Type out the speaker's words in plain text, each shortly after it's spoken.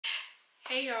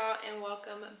Hey y'all, and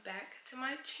welcome back to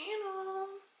my channel.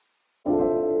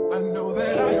 I know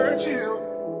that I hurt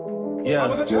you. Yeah.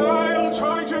 I was a child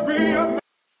trying to be a...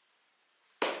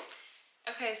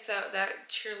 Okay, so that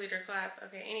cheerleader clap.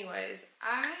 Okay, anyways,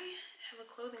 I have a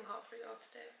clothing haul for y'all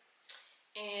today.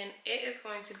 And it is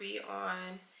going to be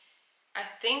on, I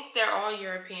think they're all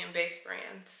European-based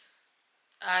brands.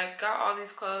 I got all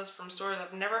these clothes from stores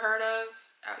I've never heard of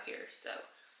out here, so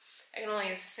I can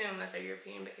only assume that they're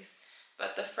European-based.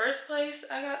 But the first place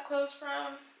I got clothes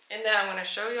from, and that I'm going to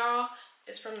show y'all,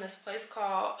 is from this place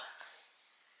called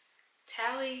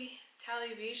Weijl.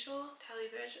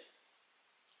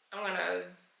 I'm going to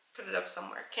put it up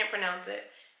somewhere. Can't pronounce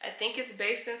it. I think it's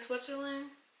based in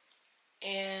Switzerland.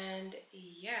 And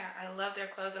yeah, I love their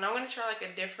clothes. And I'm going to try like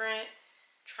a different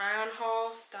try-on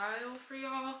haul style for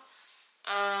y'all.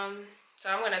 So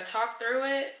I'm going to talk through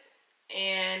it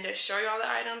and show y'all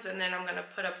the items, and then I'm gonna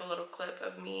put up a little clip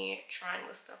of me trying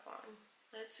this stuff on.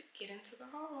 Let's get into the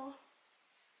haul.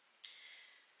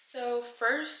 So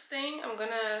first thing I'm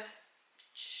gonna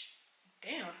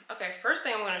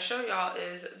show y'all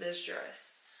is this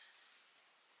dress.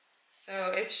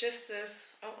 So it's just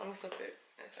this, oh, let me flip it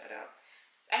inside out.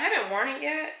 I haven't worn it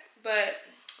yet, but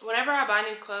whenever I buy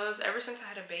new clothes, ever since I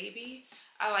had a baby,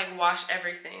 I like wash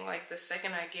everything like the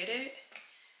second I get it.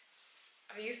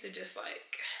 I used to just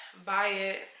like buy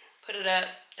it, put it up,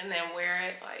 and then wear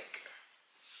it like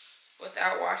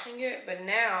without washing it. But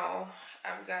now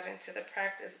I've got into the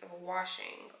practice of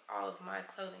washing all of my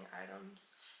clothing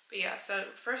items. But yeah, so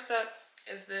first up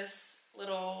is this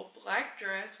little black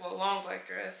dress, well, long black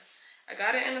dress. I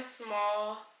got it in a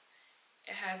small.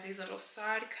 It has these little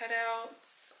side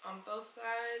cutouts on both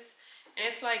sides, and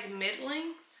it's like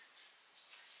mid-length.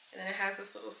 And then it has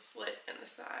this little slit in the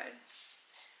side.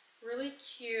 Really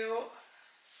cute.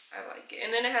 I like it.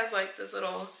 And then it has like this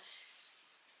little,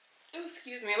 oh,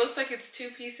 excuse me, it looks like it's two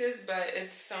pieces, but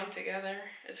it's sewn together.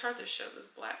 It's hard to show this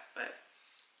black, but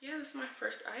yeah, this is my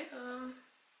first item.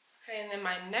 Okay, and then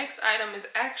my next item is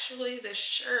actually this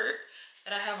shirt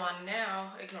that I have on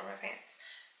now. Ignore my pants.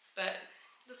 But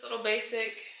this little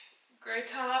basic gray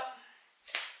top,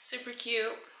 super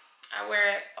cute. I wear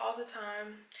it all the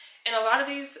time. And a lot of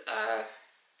these,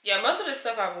 yeah, most of this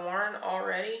stuff I've worn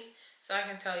already, so I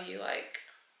can tell you like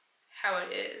how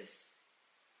it is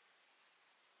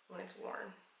when it's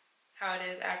worn, how it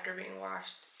is after being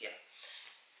washed. Yeah.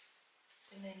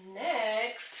 And then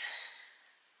next,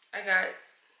 I got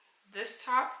this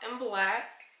top in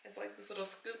black. It's like this little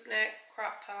scoop neck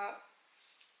crop top,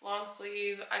 long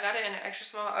sleeve. I got it in an extra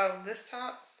small. Oh, this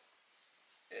top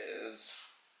is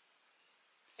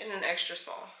in an extra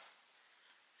small.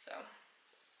 So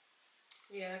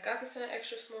yeah, I got this in an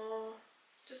extra small,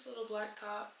 just a little black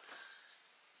top.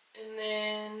 And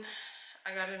then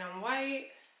I got it in white.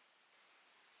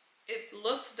 It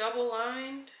looks double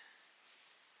lined.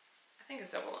 I think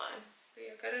it's double lined. But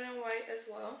yeah, I got it in white as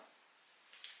well.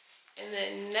 And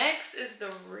then next is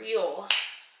the real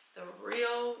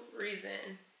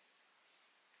reason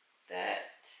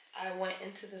that I went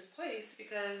into this place,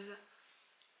 because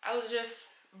I was just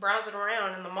browsing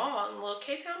around in the mall, in the little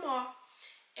K-Town mall,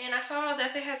 and I saw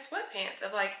that they had sweatpants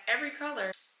of like every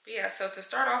color. But yeah, so to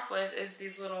start off with is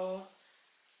these little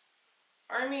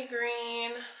army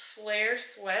green flare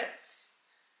sweats.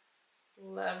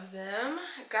 Love them.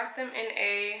 Got them in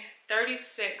a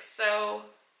 36. So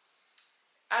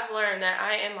I've learned that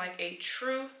I am like a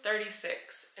true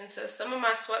 36. And so some of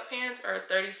my sweatpants are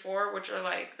 34, which are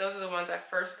like, those are the ones I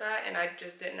first got, and I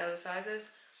just didn't know the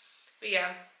sizes. But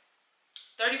yeah,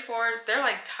 34s, they're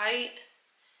like tight,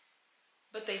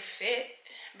 but they fit,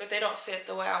 but they don't fit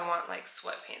the way I want like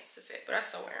sweatpants to fit, but I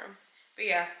still wear them. But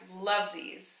yeah, love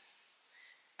these.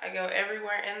 I go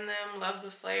everywhere in them, love the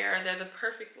flare. They're the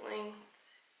perfect length.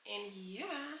 And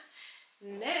yeah,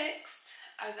 next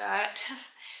I got,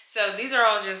 so these are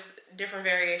all just different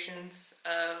variations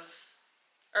of,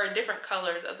 or different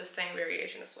colors of the same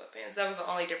variation of sweatpants. That was the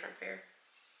only different pair.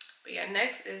 But yeah,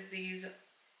 next is these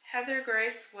heather gray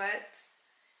sweats.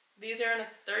 These are in a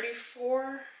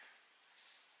 34.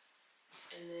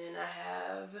 And then I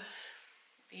have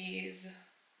these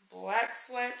black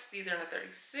sweats. These are in a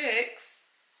 36.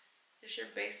 Just your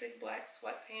basic black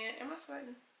sweatpant. Am I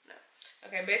sweating? No.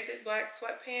 Okay, basic black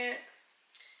sweatpant.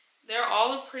 They're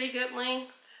all a pretty good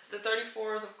length. The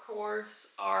 34s, of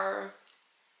course, are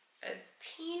a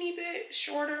teeny bit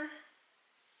shorter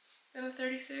than the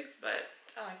 36, but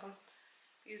I like them.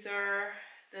 These are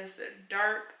this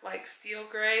dark, like steel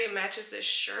gray. It matches this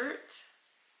shirt.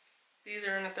 These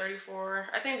are in a 34.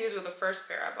 I think these were the first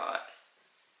pair I bought.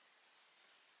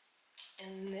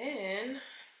 And then,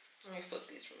 let me flip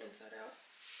these from inside out.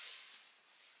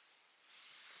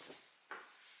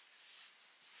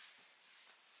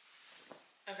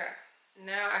 Okay,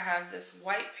 now I have this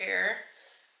white pair.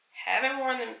 Haven't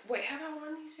worn them. Wait, have I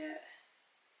worn these yet?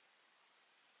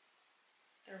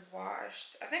 They're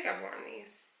washed. I think I've worn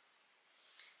these.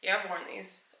 Yeah, I've worn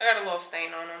these. I got a little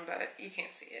stain on them, but you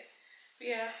can't see it. But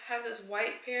yeah, I have this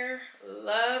white pair.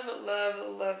 Love, love,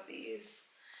 love these.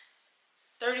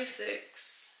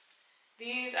 36.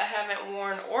 These I haven't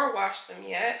worn or washed them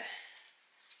yet.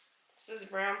 This is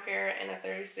a brown pair and a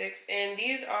 36. And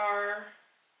these are,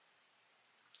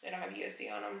 they don't have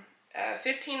USD on them.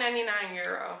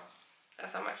 €15.99.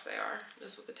 That's how much they are.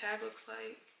 This is what the tag looks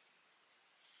like.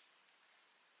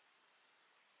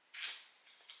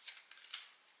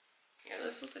 Yeah,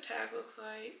 this is what the tag looks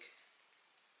like.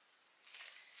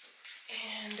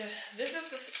 And this is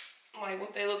the, like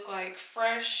what they look like.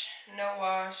 Fresh, no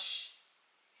wash.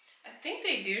 I think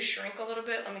they do shrink a little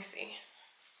bit. Let me see.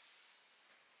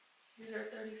 These are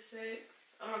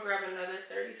 36. I'm gonna grab another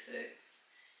 36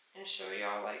 and show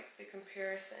y'all like the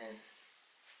comparison.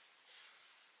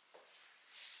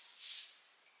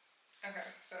 Okay,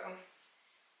 so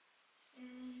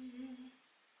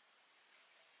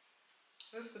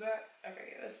this is the back.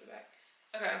 Okay, yeah, this is the back.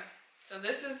 Okay, so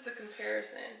this is the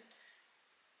comparison.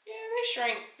 Yeah,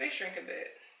 they shrink a bit.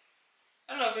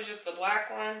 I don't know if it's just the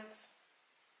black ones,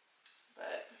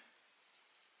 but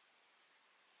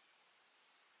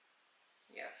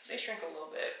yeah, they shrink a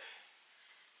little bit.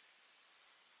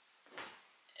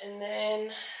 And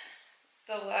then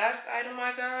the last item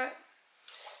I got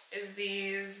is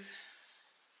these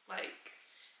like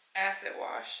acid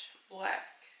wash black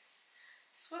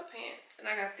sweatpants, and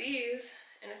I got these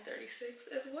in a 36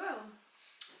 as well.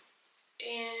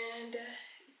 And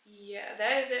yeah,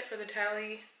 that is it for the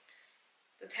tally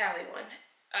one.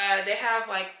 They have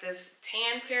like this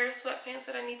tan pair of sweatpants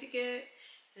that I need to get.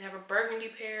 They have a burgundy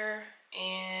pair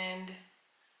and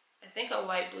I think a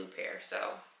light blue pair,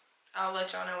 so I'll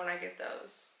let y'all know when I get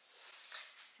those.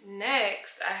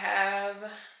 Next, I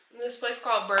have this place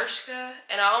called Bershka,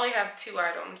 and I only have 2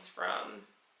 items from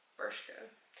Bershka.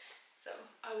 So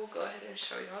I will go ahead and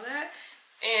show y'all that.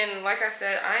 And like I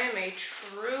said, I am a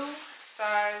true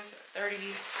size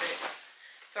 36.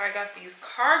 So I got these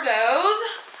cargos.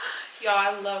 Y'all,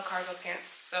 I love cargo pants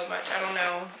so much. I don't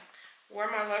know where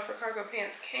my love for cargo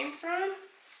pants came from.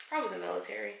 Probably the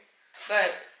military.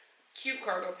 But cute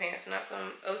cargo pants, not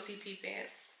some OCP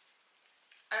pants.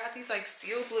 I got these like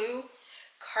steel blue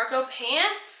cargo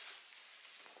pants.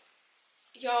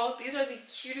 Y'all, these are the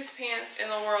cutest pants in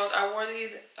the world. I wore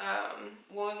these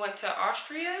when we went to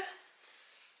Austria.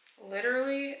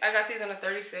 Literally, I got these in a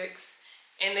 36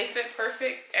 and they fit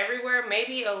perfect everywhere.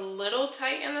 Maybe a little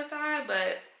tight in the thigh,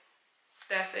 but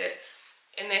that's it.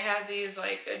 And they have these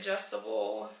like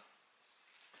adjustable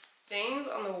things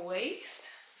on the waist.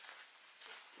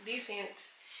 These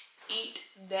pants eat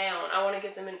down. I want to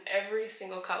get them in every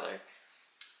single color.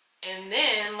 And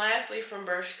then lastly from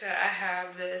Bershka, I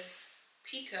have this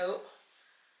pea coat.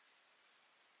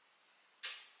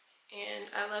 And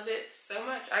I love it so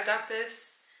much. I got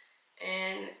this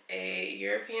in a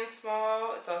European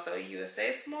small. It's also a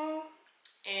USA small.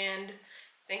 And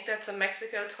I think that's a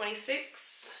Mexico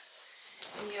 26.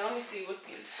 And yeah, let me see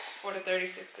what a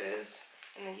 36 is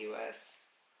in the US.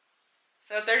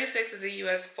 So a 36 is a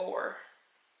US 4.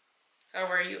 So I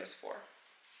wear a US 4.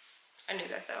 I knew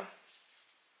that though.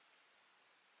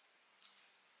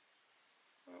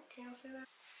 Oh, can y'all see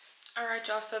that? Alright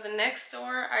y'all, so the next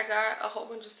store I got a whole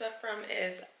bunch of stuff from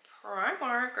is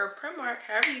Primark, or Primark,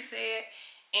 however you say it.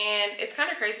 And it's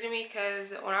kind of crazy to me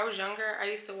because when I was younger, I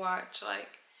used to watch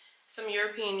like some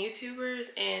European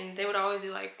YouTubers and they would always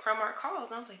do like Primark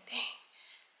hauls. And I was like, dang,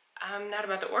 I'm not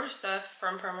about to order stuff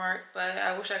from Primark, but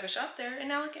I wish I could shop there. And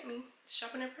now look at me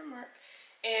shopping at Primark.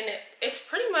 And it's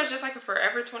pretty much just like a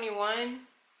Forever 21.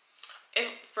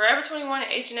 If Forever 21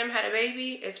 and H&M had a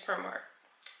baby, it's Primark.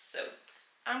 So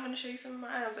I'm going to show you some of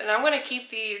my items. And I'm going to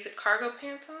keep these cargo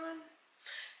pants on.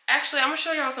 Actually, I'm going to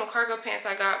show y'all some cargo pants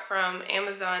I got from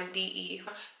Amazon DE.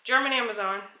 German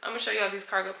Amazon. I'm going to show y'all these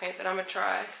cargo pants and I'm going to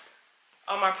try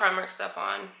all my Primark stuff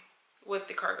on with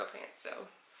the cargo pants. So,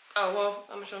 oh, well,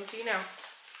 I'm going to show them to you now.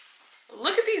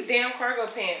 Look at these damn cargo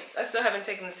pants. I still haven't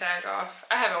taken the tag off.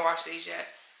 I haven't washed these yet.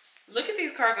 Look at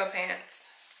these cargo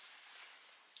pants.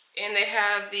 And they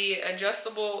have the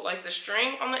adjustable, like the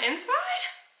string on the inside.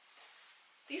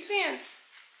 These pants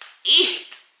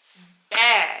eat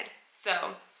bad.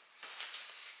 So,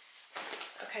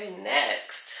 okay,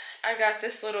 next I got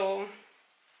this little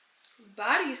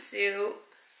bodysuit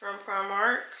from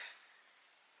Primark.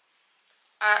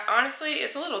 Honestly,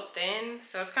 it's a little thin,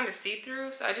 so it's kind of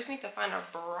see-through. So I just need to find a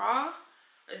bra,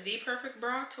 or the perfect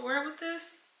bra to wear with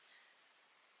this.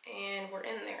 and we're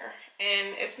in there.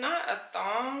 And it's not a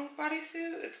thong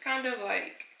bodysuit. It's kind of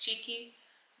like cheeky,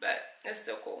 but it's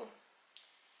still cool.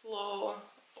 It's a little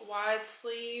wide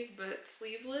sleeve, but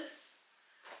sleeveless.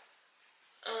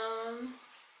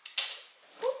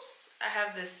 Oops. I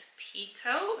have this pea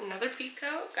coat, another pea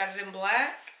coat. Got it in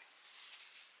black.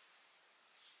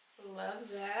 Love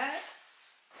that.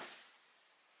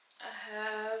 I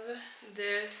have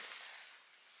this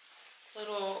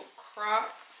little crop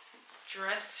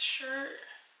dress shirt.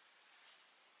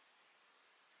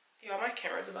 Y'all, my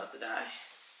camera's about to die.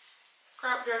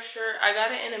 Crop dress shirt. I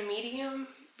got it in a medium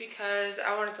because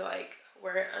I wanted to like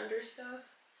wear it under stuff,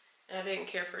 and I didn't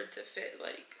care for it to fit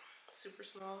like super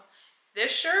small.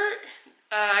 This shirt,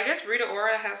 I guess Rita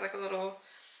Ora has like a little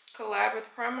collab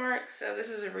with Primark, so this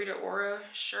is a Rita Ora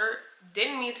shirt.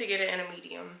 Didn't need to get it in a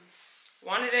medium.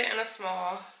 Wanted it in a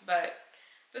small, but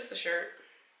this is the shirt.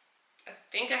 I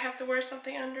think I have to wear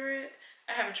something under it.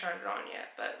 I haven't tried it on yet,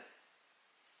 but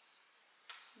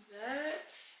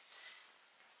that's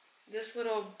this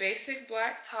little basic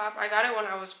black top. I got it when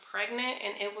I was pregnant,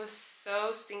 and it was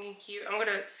so stinking cute. I'm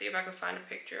gonna see if I can find a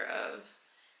picture of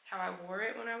how I wore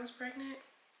it when I was pregnant,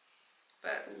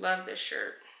 but love this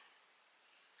shirt.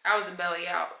 I was a belly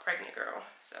out pregnant girl,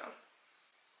 so.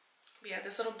 But yeah,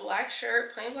 this little black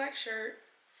shirt, plain black shirt,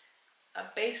 a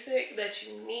basic that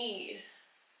you need.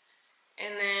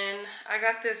 And then I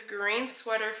got this green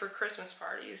sweater for Christmas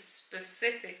parties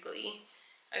specifically.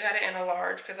 I got it in a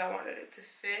large because I wanted it to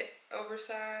fit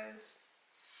oversized.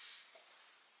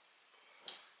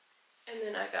 And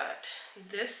then I got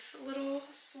this little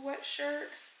sweatshirt.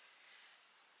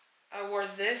 I wore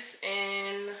this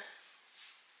in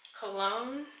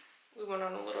Cologne. We went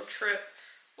on a little trip,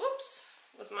 whoops,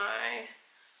 with my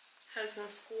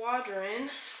husband's squadron.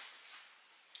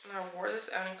 And I wore this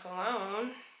out in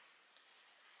Cologne.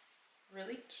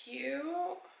 Really cute.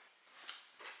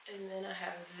 And then I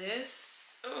have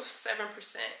this, oh,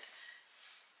 7%.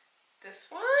 This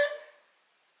one,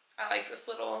 I like this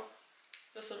little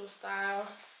style.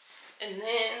 And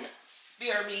then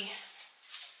BRB.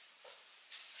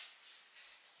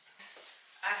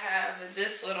 I have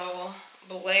this little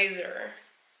blazer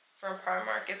from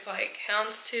Primark. It's like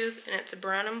houndstooth, and it's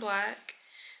brown and black,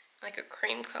 like a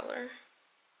cream color.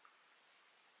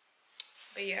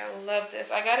 But yeah, I love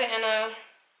this. I got it in a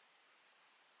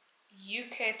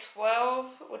UK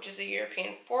 12, which is a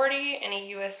European 40, and a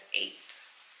US 8.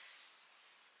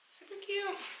 Super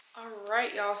cute.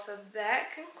 Alright, y'all, so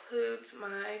that concludes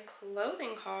my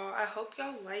clothing haul. I hope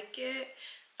y'all like it.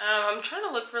 I'm trying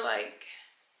to look for like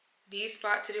the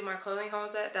spot to do my clothing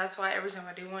hauls at. That's why every time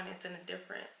I do one, it's in a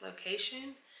different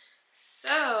location.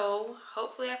 So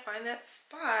hopefully I find that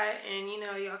spot, and you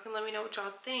know, y'all can let me know what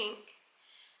y'all think.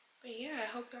 But yeah, I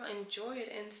hope y'all enjoyed,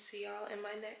 and see y'all in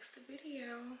my next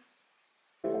video.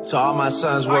 To all my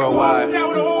sons worldwide,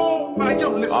 all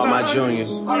my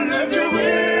juniors,